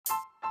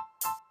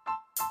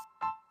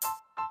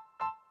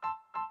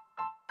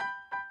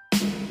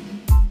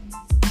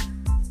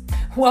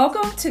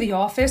Welcome to the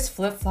Office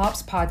Flip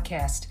Flops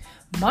podcast.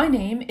 My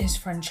name is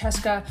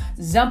Francesca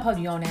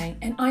Zampaglione,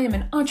 and I am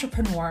an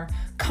entrepreneur,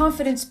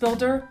 confidence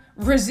builder,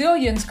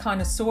 resilience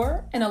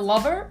connoisseur, and a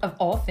lover of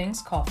all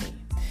things coffee.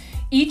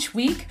 Each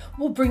week,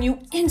 we'll bring you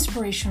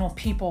inspirational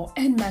people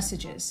and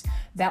messages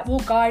that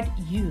will guide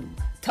you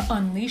to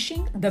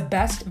unleashing the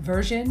best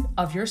version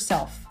of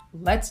yourself.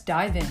 Let's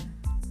dive in.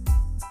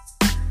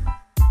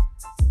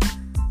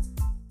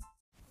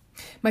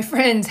 My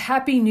friends,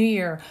 Happy New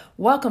Year.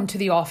 Welcome to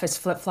the Office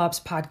Flip Flops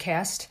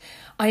podcast.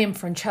 I am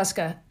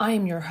Francesca. I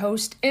am your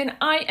host, and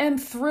I am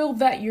thrilled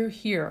that you're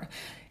here.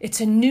 It's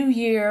a new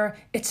year.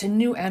 It's a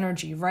new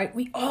energy, right?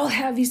 We all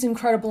have these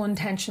incredible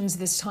intentions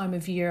this time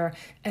of year,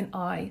 and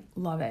I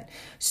love it.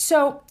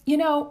 So,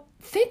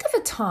 think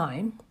of a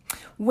time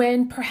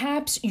when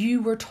perhaps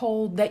you were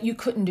told that you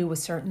couldn't do a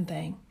certain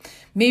thing.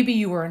 Maybe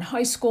you were in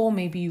high school,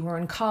 maybe you were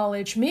in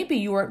college, maybe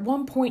you were at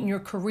one point in your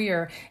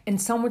career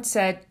and someone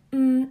said,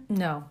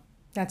 no,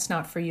 that's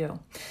not for you.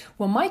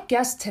 Well, my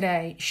guest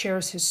today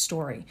shares his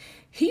story.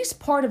 He's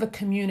part of a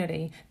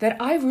community that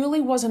I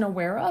really wasn't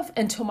aware of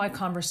until my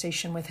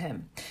conversation with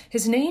him.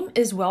 His name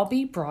is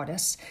Welby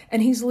Broaddus,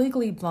 and he's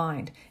legally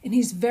blind, and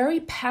he's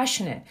very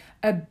passionate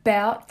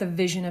about the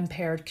vision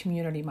impaired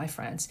community, my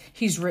friends.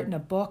 He's written a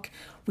book.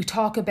 We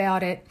talk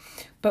about it.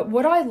 But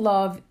what I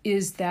love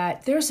is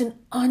that there's an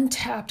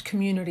untapped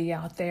community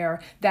out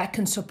there that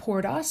can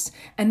support us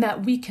and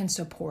that we can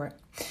support.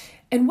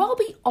 And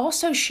Welby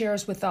also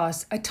shares with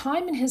us a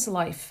time in his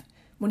life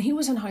when he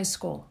was in high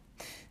school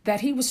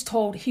that he was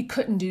told he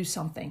couldn't do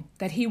something,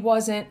 that he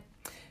wasn't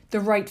the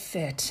right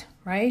fit,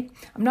 right?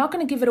 I'm not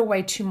going to give it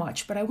away too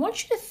much, but I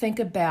want you to think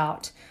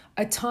about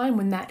a time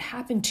when that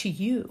happened to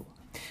you.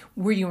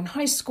 Were you in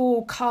high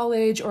school,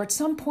 college, or at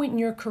some point in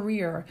your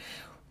career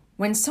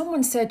when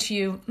someone said to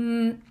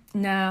you,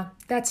 nah,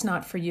 that's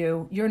not for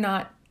you. You're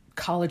not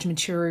college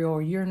material,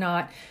 or you're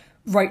not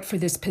right for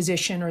this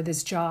position or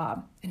this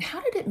job. And how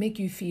did it make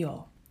you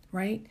feel,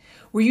 right?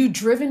 Were you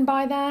driven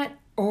by that,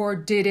 or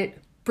did it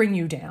bring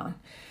you down?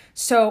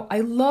 So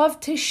I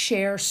love to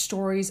share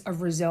stories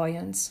of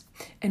resilience,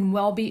 and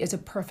Welby is a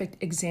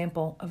perfect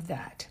example of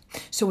that.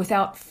 So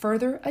without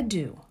further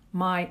ado,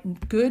 my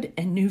good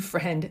and new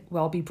friend,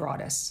 Welby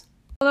Broaddus.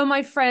 Hello,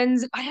 my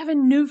friends. I have a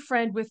new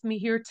friend with me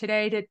here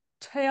today to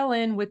tail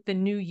in with the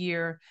new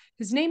year.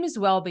 His name is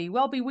Welby.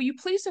 Welby, will you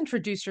please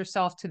introduce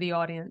yourself to the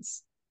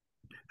audience?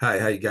 Hi,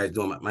 how you guys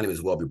doing? My name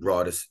is Welby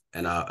Broaddus,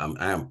 and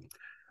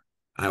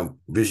I'm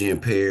vision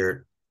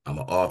impaired. I'm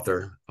an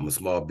author. I'm a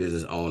small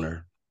business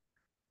owner,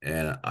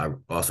 and I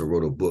also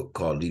wrote a book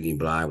called Leading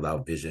Blind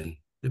Without Vision: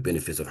 The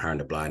Benefits of Hiring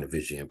the Blind and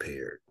Vision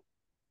Impaired.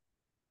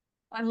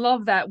 I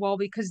love that,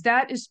 Welby, because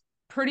that is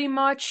pretty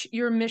much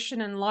your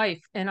mission in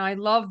life. And I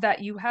love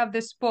that you have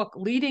this book,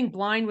 Leading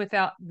Blind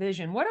Without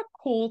Vision. What a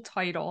cool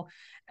title.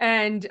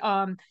 And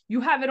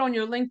you have it on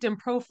your LinkedIn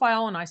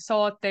profile, and I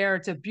saw it there.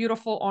 It's a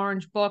beautiful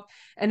orange book,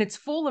 and it's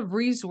full of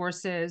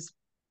resources.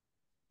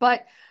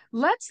 But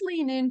let's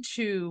lean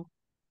into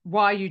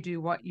why you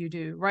do what you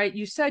do, right?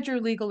 You said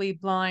you're legally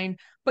blind,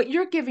 but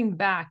you're giving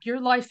back. Your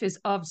life is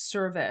of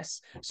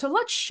service. So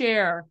let's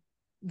share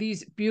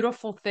these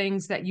beautiful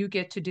things that you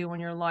get to do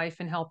in your life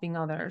and helping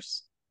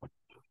others.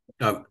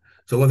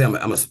 So one thing,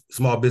 I'm a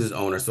small business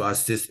owner, so I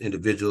assist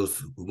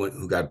individuals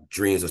who got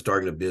dreams of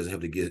starting a business,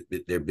 help to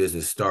get their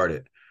business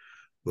started.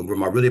 But where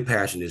my really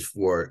passion is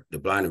for the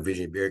blind and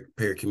vision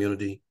impaired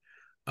community.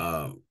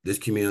 This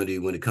community,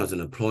 when it comes to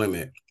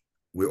employment,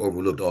 we're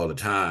overlooked all the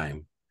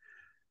time.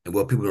 And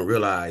what people don't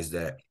realize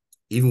that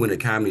even when the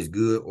economy is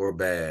good or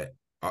bad,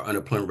 our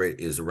unemployment rate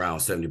is around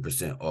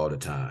 70% all the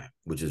time,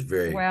 which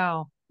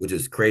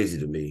is crazy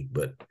to me,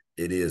 but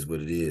it is what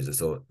it is. And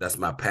so that's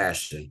my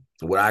passion.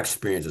 And what I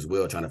experienced as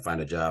well, trying to find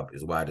a job,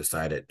 is why I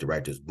decided to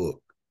write this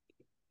book.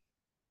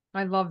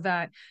 I love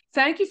that.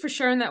 Thank you for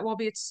sharing that,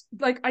 Welby. It's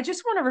like, I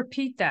just want to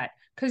repeat that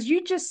because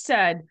you just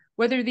said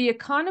whether the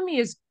economy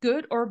is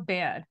good or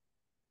bad,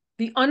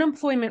 the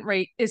unemployment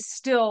rate is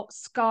still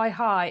sky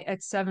high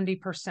at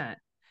 70%.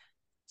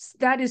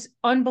 That is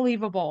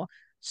unbelievable.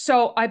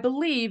 So I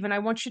believe, and I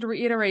want you to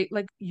reiterate,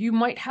 like you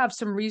might have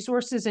some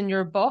resources in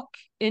your book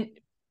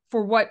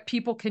for what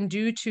people can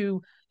do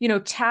to,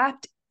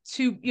 tap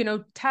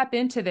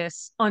into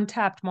this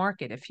untapped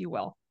market, if you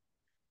will.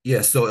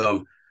 Yeah.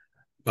 So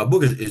my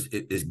book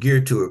is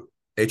geared to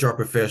HR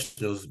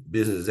professionals,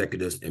 business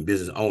executives, and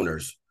business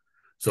owners.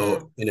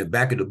 So in the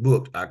back of the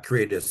book, I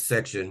created a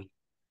section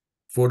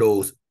for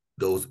those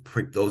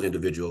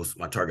individuals,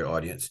 my target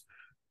audience,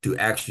 to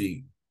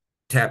actually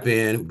tap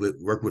in,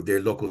 work with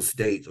their local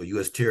states or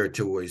U.S.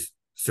 territories,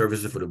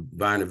 services for the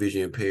blind and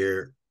vision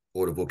impaired,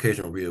 or the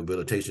Vocational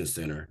Rehabilitation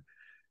Center.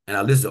 And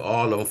I listed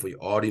all of them for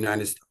all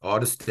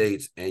the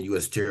states and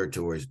U.S.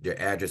 territories, their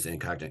address and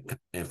contact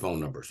and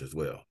phone numbers as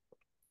well.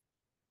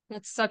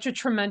 That's such a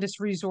tremendous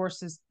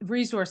resource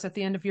at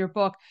the end of your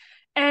book.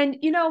 And,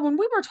 when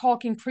we were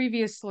talking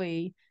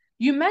previously,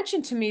 you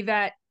mentioned to me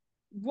that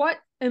what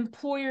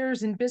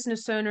employers and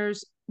business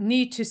owners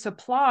need to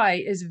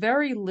supply is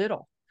very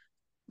little.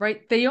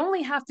 right? They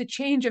only have to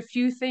change a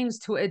few things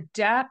to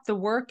adapt the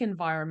work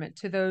environment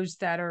to those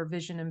that are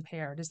vision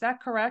impaired. Is that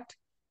correct?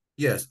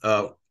 Yes.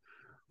 What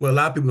a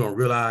lot of people don't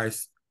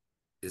realize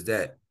is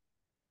that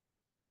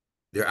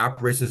their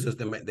operation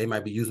system they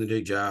might be using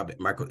their job,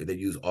 they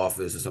use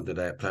Office or something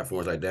like that,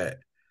 platforms like that.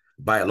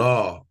 By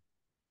law,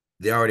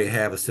 they already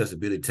have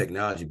accessibility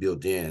technology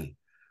built in.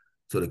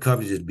 So the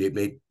company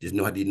just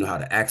know how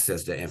to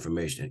access that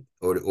information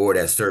or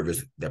that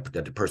service that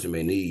the person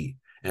may need.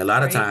 And a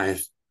lot of Right.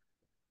 times,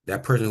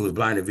 that person who is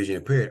blind and vision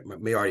impaired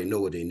may already know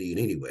what they need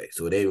anyway.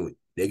 So they'll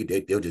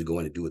just go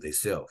in and do it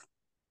themselves.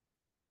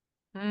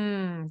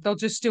 They'll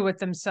just do it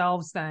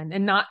themselves then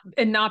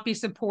and not be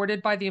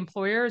supported by the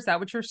employer. Is that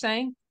what you're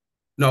saying?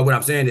 No, what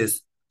I'm saying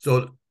is,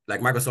 so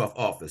like Microsoft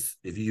Office,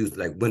 if you use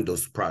like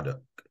Windows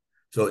product,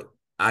 so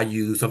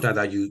sometimes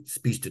I use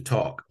speech to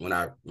talk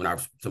sometimes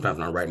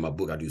when I'm writing my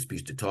book, I do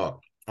speech to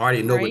talk. I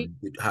already know Right.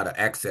 how to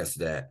access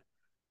that,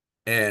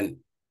 and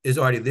it's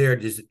already there.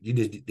 They just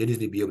need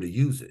to be able to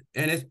use it,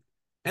 and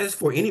it's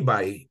for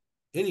anybody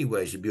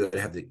anyway. Should be able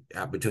to have the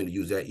opportunity to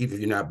use that, even if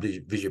you're not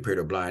vision impaired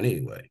or blind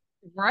anyway.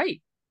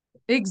 Right.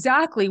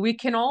 Exactly. We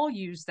can all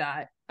use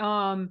that.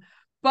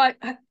 But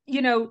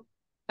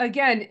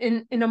again,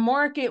 in a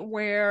market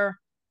where,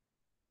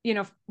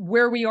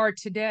 where we are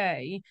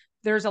today,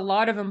 there's a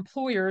lot of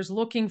employers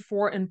looking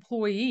for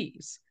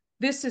employees.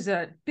 This is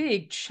a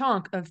big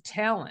chunk of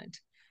talent.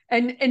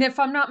 And if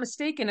I'm not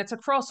mistaken, it's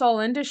across all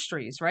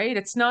industries, right?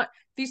 It's not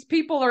these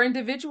people are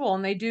individual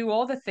and they do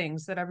all the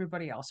things that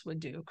everybody else would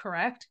do,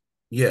 correct?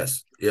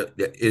 Yes,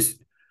 it's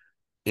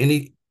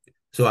any.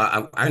 So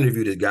I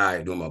interviewed this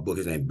guy doing my book.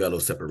 His name Bello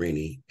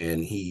Separini,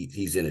 and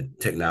he's in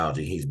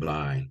technology. He's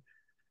blind,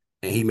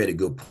 and he made a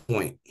good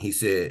point. He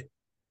said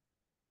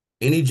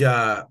any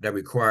job that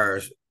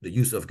requires the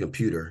use of a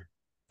computer,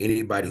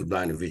 anybody who's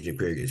blind and vision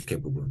impaired is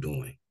capable of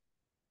doing.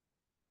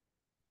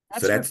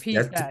 So Let's repeat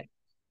that's that.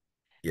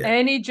 yeah,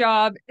 Any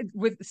job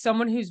with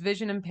someone who's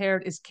vision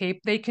impaired is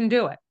they can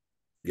do it.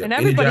 yeah. And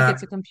Any everybody job,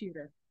 gets a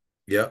computer.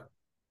 yeah,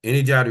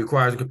 any job that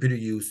requires a computer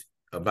use,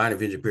 a blind and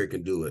vision impaired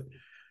can do it.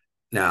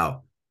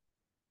 Now,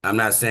 I'm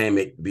not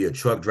saying be a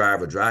truck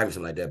driver, driving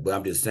something like that, but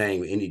I'm just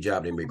saying any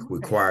job that Right.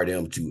 require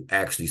them to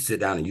actually sit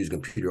down and use a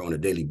computer on a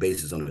daily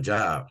basis on the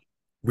job,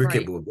 we're Right.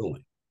 capable of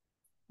doing.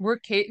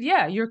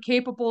 Yeah, you're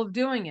capable of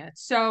doing it.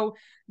 So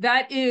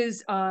that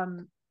is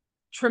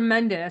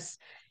tremendous.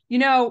 You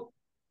know,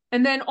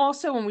 and then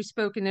also when we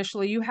spoke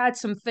initially, you had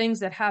some things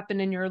that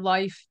happened in your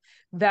life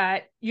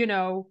that,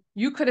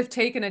 you could have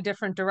taken a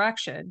different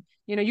direction.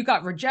 You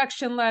got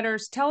rejection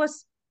letters. Tell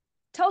us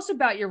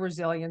about your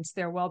resilience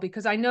there, well,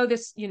 because I know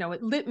this,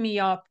 it lit me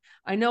up.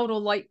 I know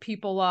it'll light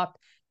people up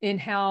in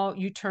how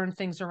you turn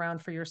things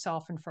around for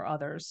yourself and for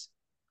others.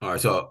 All right,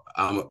 so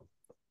I'm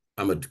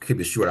gonna keep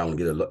it short. I don't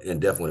get in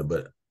depth on it,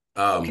 but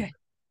Okay.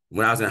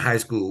 when I was in high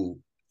school,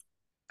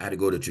 I had to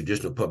go to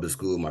traditional public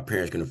school. My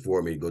parents couldn't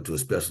afford me to go to a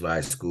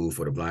specialized school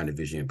for the blind and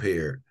vision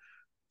impaired,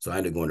 so I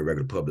ended up going to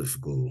regular public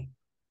school.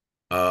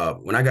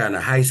 When I got into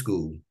high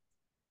school,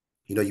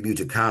 you meet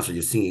your counselor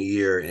your senior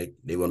year, and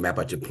they will map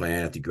out your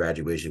plan after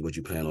graduation, what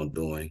you plan on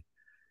doing.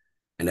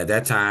 And at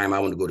that time, I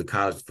wanted to go to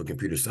college for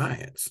computer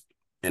science,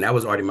 and that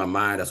was already in my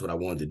mind. That's what I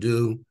wanted to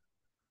do.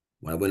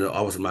 When I went to the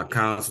office of my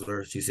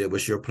counselor, she said,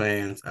 "What's your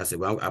plans?" I said,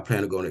 "Well, I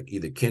plan to go to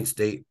either Kent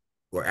State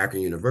or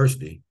Akron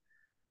University."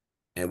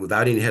 And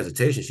without any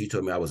hesitation, she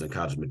told me I was in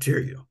college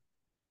material.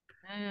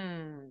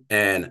 Mm.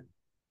 And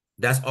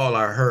that's all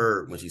I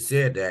heard when she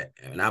said that.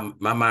 And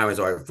my mind was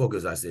already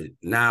focused. I said,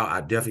 now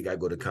I definitely got to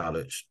go to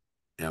college,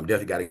 and I'm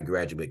definitely got to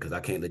graduate because I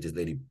can't let this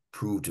lady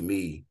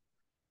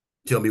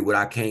tell me what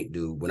I can't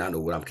do when I know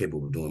what I'm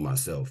capable of doing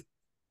myself.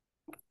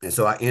 And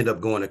so I ended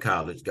up going to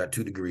college, got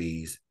 2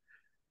 degrees,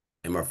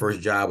 and my first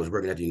job was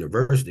working at the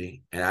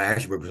university. And I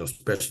actually worked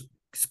with some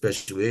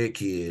special ed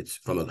kids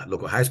from a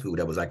local high school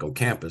that was like on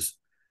campus.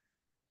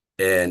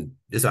 And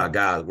this is how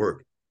guys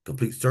work.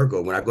 Complete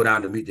circle. When I go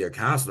down to meet their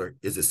counselor,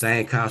 it's the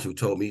same counselor who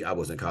told me I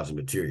wasn't college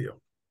material.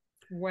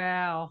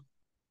 Wow.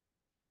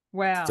 So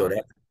Wow.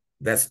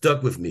 that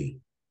stuck with me. And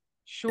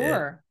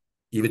Sure.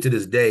 even to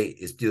this day,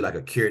 it's still like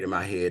a carrot in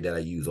my head that I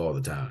use all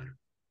the time.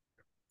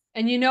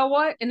 And you know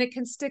what? And it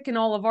can stick in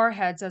all of our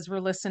heads as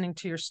we're listening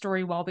to your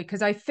story, well,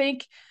 because I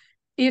think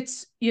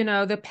it's,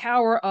 the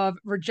power of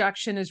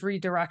rejection is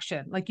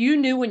redirection. Like you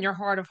knew in your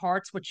heart of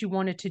hearts what you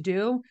wanted to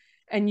do,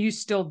 and you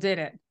still did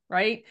it.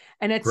 Right.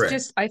 And it's Correct.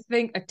 just, I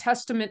think, a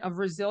testament of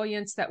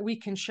resilience that we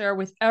can share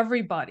with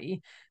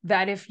everybody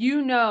that if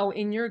you know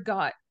in your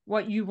gut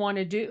what you want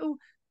to do,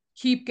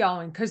 keep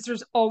going because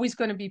there's always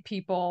going to be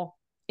people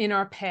in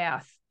our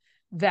path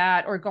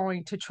that are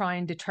going to try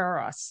and deter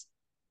us.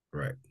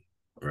 Right.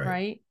 Right.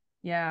 Right.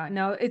 Yeah,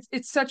 no,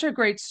 it's such a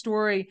great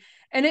story.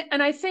 And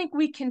I think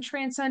we can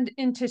transcend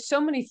into so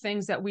many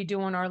things that we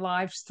do in our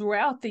lives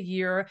throughout the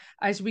year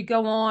as we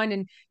go on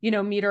and,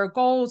 meet our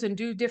goals and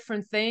do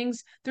different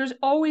things. There's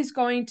always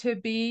going to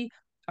be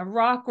a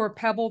rock or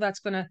pebble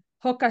that's going to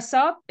hook us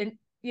up and,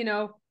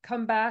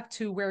 come back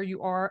to where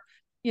you are,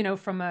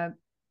 from a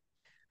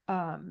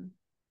um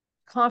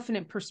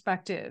confident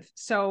perspective.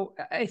 So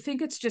I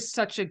think it's just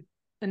such an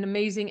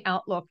amazing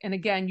outlook. And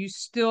again, you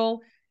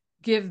still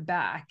give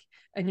back.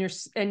 And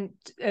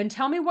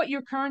tell me what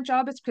your current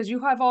job is, because you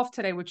have off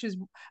today, which is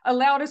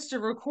allowed us to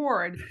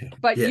record.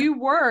 But Yeah.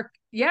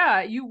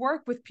 you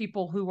work with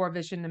people who are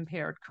vision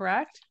impaired,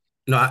 correct?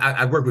 No,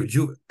 I work with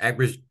I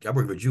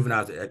work with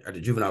juveniles at the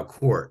juvenile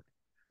court.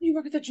 You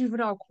work at the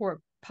juvenile court.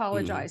 Hmm.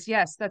 Apologize.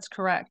 Yes, that's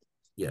correct.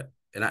 Yeah,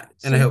 and I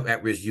So help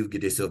at-risk youth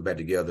get themselves back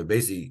together.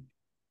 Basically,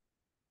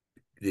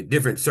 the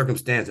different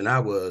circumstance than I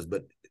was,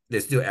 but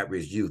they're still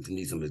at-risk youth and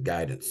need some of his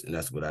guidance, and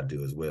that's what I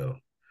do as well.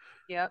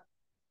 yep,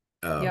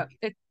 Um, yep.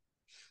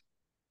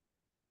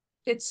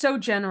 It's so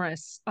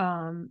generous,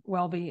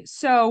 Welby.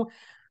 So,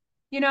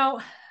 you know,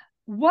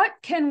 what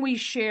can we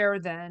share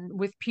then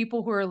with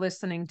people who are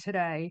listening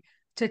today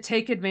to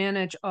take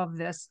advantage of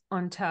this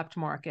untapped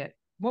market?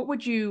 What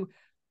would you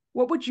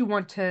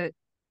want to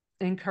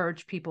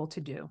encourage people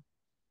to do?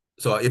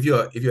 so if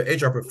you're an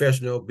HR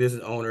professional,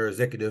 business owner,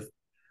 executive,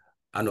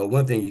 I know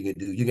one thing you can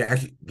do. You can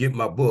actually get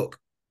my book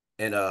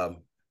and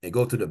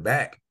go to the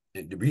back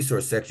in the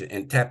resource section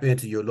and tap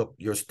into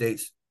your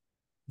state's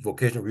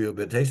vocational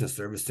rehabilitation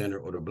service center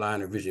or the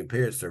blind or vision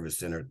impaired service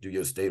center through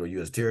your state or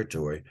U.S.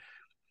 territory.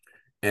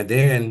 And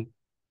then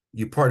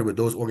you partner with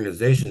those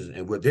organizations,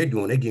 and what they're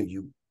doing, they give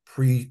you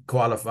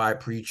pre-qualified,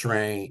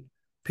 pre-trained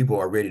people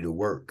who are ready to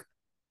work,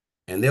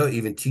 and they'll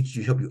even teach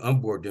you, help you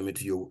onboard them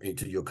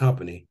into your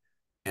company,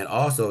 and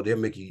also they'll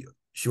make you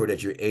sure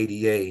that you're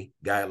ADA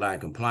guideline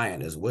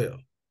compliant as well.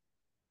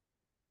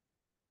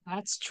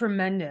 That's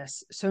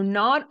tremendous. So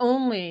not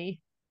only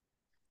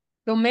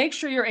they'll make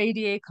sure you're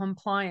ADA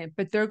compliant,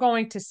 but they're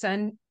going to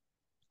send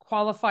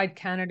qualified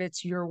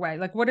candidates your way.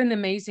 Like what an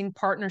amazing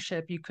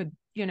partnership you could,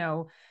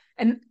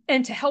 and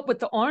to help with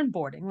the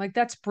onboarding. Like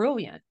that's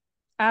brilliant.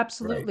 Right.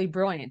 Absolutely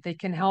brilliant. They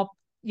can help,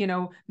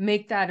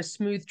 make that a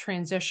smooth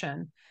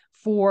transition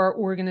for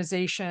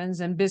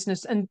organizations and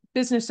business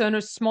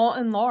owners, small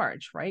and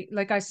large, right?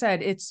 Like I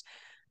said,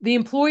 the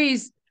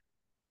employees,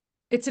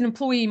 it's an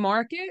employee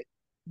market,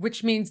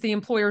 which means the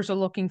employers are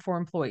looking for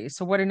employees.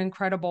 So what an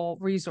incredible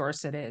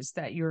resource it is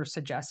that you're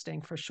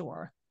suggesting for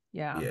sure.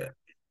 Yeah. Yeah.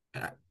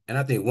 And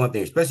I think one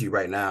thing, especially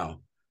right now,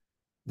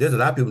 there's a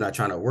lot of people not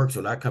trying to work, so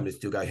a lot of companies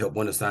still got help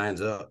when the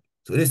signs up.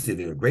 So this is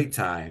a great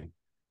time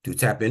to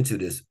tap into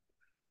this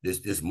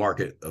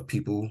market of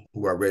people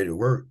who are ready to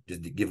work,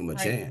 just to give them a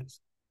Right.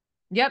 chance.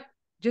 Yep.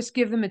 Just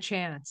give them a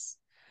chance.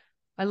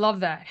 I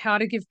love that. How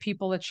to give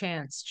people a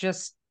chance.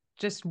 Just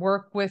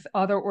work with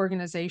other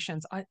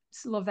organizations. I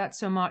love that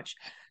so much.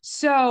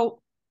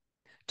 So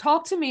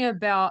talk to me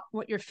about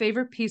what your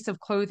favorite piece of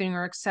clothing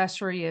or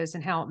accessory is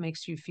and how it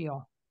makes you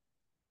feel.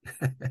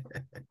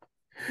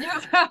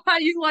 Yeah,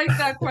 you like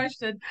that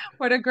question.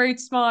 What a great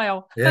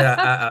smile.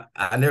 Yeah,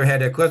 I never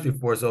had that question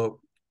before, so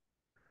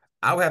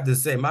I would have to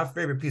say my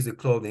favorite piece of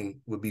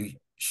clothing would be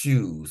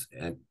shoes,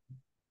 and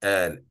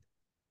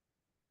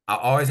I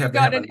always You have to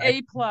got have a an nice.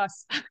 A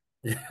plus.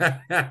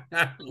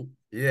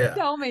 Yeah.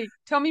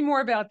 Tell me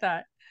more about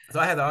that. So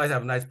I have to always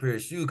have a nice pair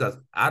of shoes because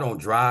I don't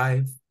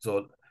drive.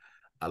 So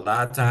a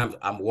lot of times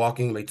I'm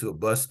walking maybe to a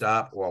bus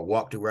stop or I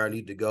walk to where I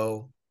need to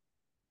go.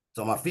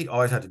 So my feet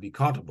always have to be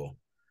comfortable.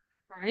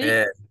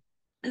 Right.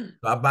 And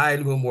I buy a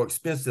little more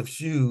expensive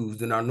shoes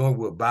than I normally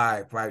would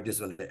buy, probably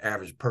just on the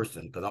average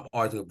person, because I'm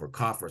always looking for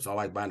comfort. So I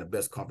like buying the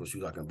best comfort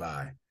shoes I can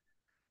buy.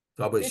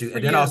 So I wear Good shoes. for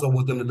And then you. also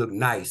want them to look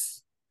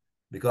nice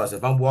because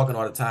if I'm walking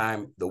all the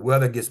time, the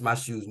weather gets my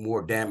shoes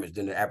more damaged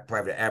than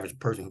probably the average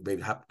person who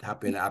maybe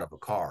hop in and out of a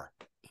car.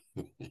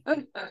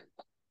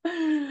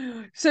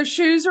 So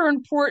shoes are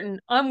important.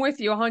 I'm with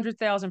you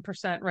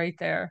 100,000% right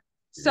there.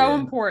 So Yeah.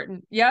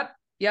 important. Yep.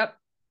 Yep.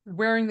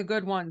 Wearing the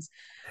good ones.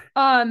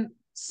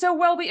 So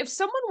Welby, if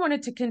someone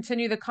wanted to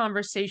continue the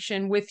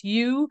conversation with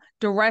you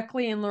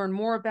directly and learn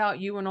more about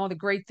you and all the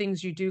great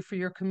things you do for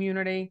your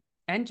community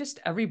and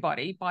just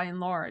everybody by and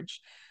large,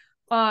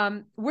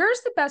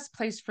 where's the best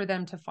place for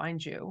them to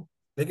find you?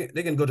 They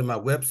can go to my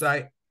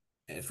website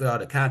and fill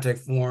out a contact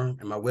form.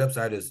 And my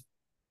website is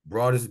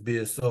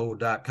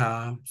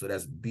broadestbizsoul.com. So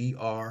that's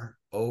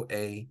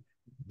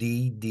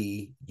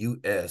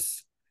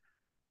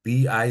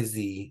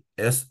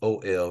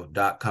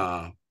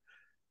BROADDUSBIZSOL.com.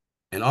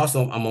 And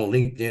also I'm on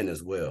LinkedIn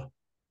as well.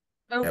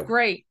 Oh, At,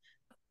 great.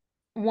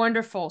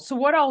 Wonderful. So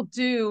what I'll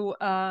do,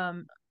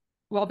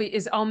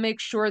 is I'll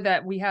make sure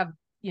that we have,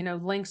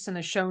 links in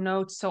the show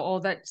notes. So all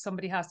that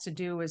somebody has to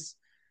do is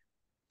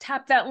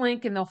tap that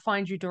link and they'll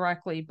find you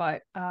directly.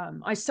 But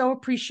I so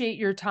appreciate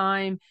your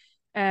time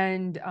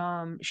and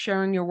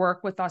sharing your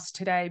work with us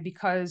today,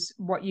 because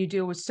what you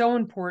do is so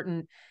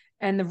important,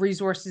 and the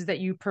resources that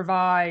you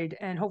provide,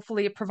 and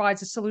hopefully it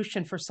provides a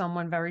solution for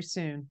someone very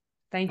soon.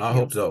 Thank I you.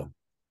 hope so.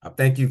 I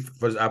thank you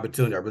for this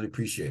opportunity. I really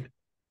appreciate it.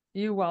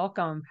 You're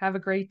welcome. Have a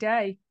great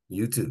day.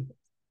 You too.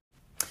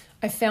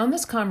 I found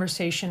this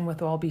conversation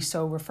with Welby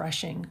so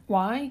refreshing.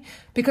 Why?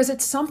 Because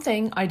it's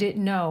something I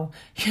didn't know.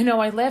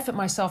 I laugh at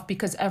myself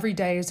because every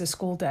day is a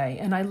school day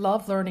and I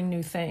love learning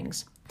new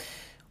things.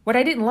 What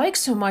I didn't like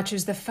so much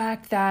is the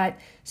fact that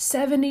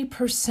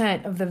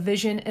 70% of the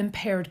vision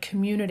impaired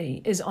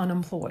community is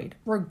unemployed,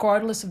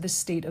 regardless of the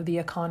state of the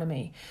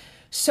economy.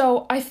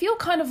 So I feel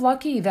kind of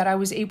lucky that I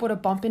was able to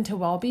bump into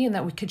Welby and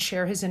that we could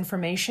share his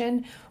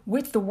information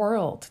with the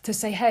world to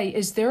say, hey,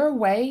 is there a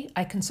way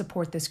I can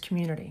support this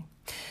community?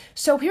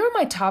 So here are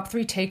my top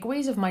 3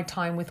 takeaways of my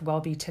time with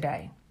Welby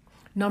today.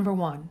 Number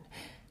 1,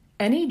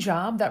 any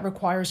job that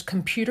requires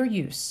computer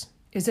use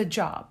is a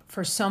job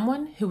for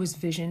someone who is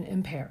vision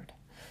impaired.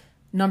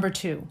 Number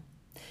 2,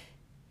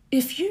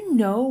 if you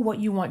know what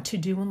you want to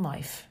do in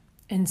life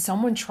and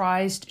someone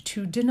tries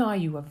to deny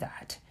you of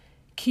that,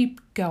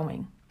 keep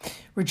going.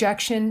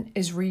 Rejection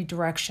is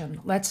redirection.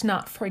 Let's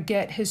not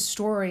forget his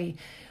story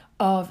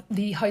of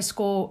the high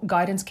school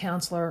guidance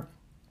counselor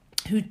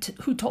who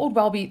told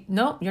Welby,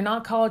 no, you're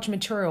not college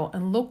material.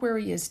 And look where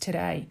he is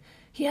today.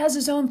 He has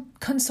his own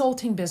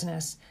consulting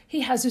business.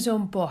 He has his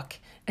own book,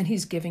 and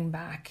he's giving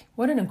back.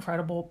 What an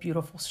incredible,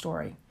 beautiful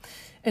story.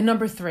 And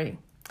number 3,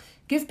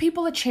 give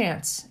people a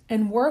chance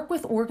and work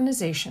with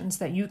organizations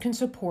that you can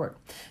support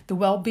the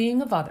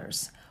well-being of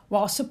others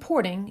while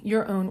supporting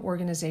your own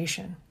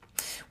organization.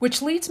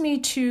 Which leads me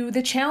to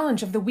the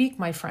challenge of the week,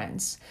 my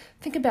friends.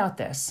 Think about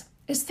this.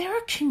 Is there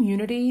a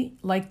community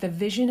like the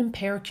vision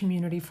impaired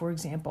community, for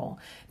example,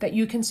 that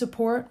you can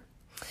support?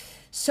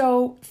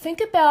 So think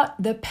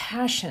about the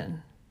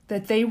passion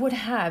that they would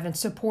have in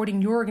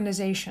supporting your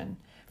organization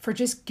for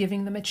just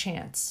giving them a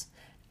chance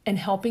and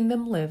helping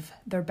them live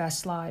their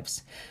best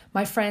lives.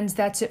 My friends,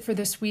 that's it for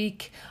this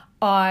week.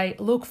 I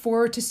look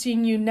forward to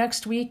seeing you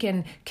next week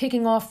and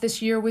kicking off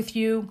this year with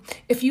you.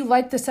 If you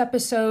like this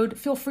episode,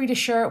 feel free to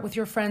share it with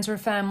your friends or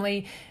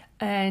family,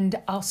 and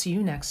I'll see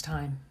you next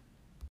time.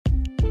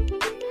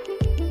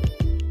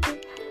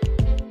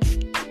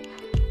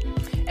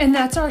 And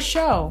that's our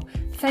show.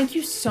 Thank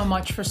you so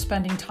much for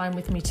spending time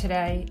with me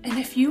today. And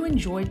if you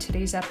enjoyed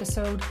today's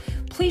episode,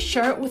 please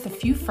share it with a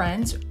few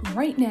friends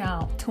right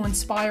now to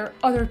inspire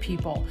other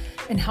people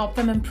and help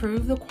them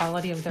improve the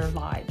quality of their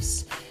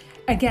lives.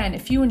 Again,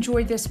 if you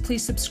enjoyed this,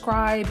 please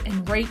subscribe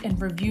and rate and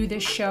review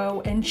this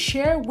show and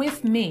share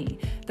with me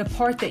the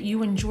part that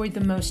you enjoyed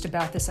the most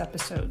about this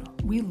episode.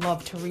 We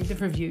love to read the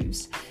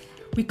reviews.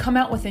 We come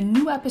out with a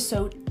new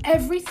episode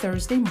every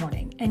Thursday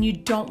morning, and you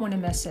don't want to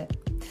miss it.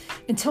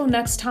 Until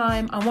next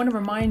time, I want to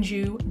remind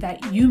you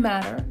that you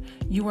matter,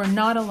 you are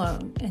not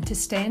alone, and to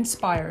stay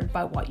inspired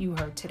by what you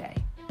heard today.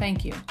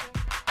 Thank you.